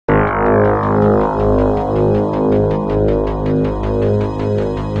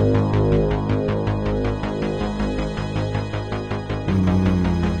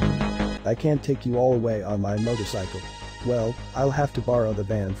can't take you all away on my motorcycle. Well, I'll have to borrow the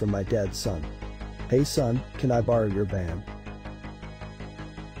van from my dead son. Hey son, can I borrow your van?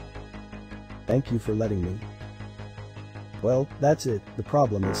 Thank you for letting me. Well, that's it, the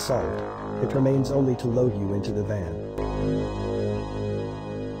problem is solved. It remains only to load you into the van.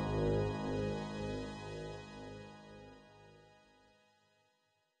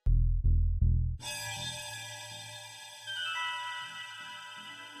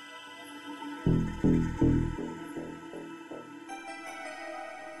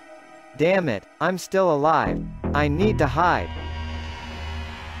 Damn it, I'm still alive. I need to hide.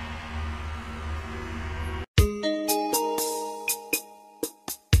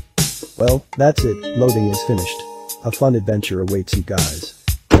 Well, that's it, loading is finished. A fun adventure awaits you guys.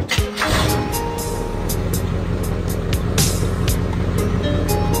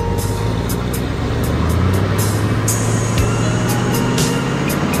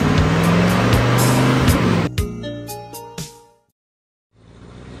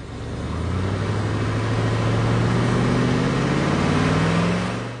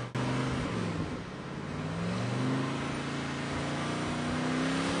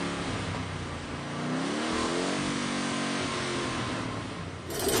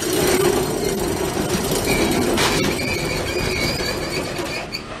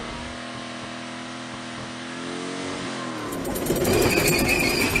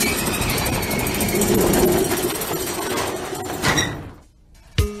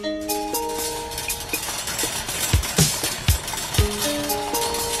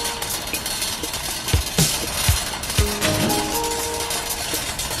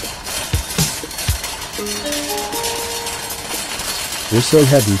 You're so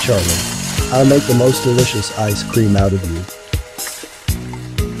heavy, Charlie. I'll make the most delicious ice cream out of you.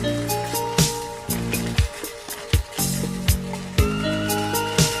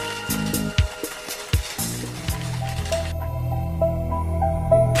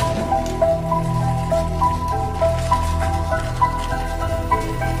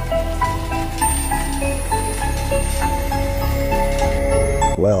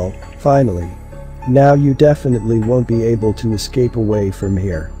 Well, finally. Now you definitely won't be able to escape away from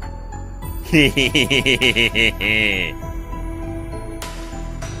here.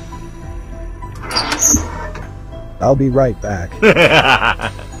 I'll be right back.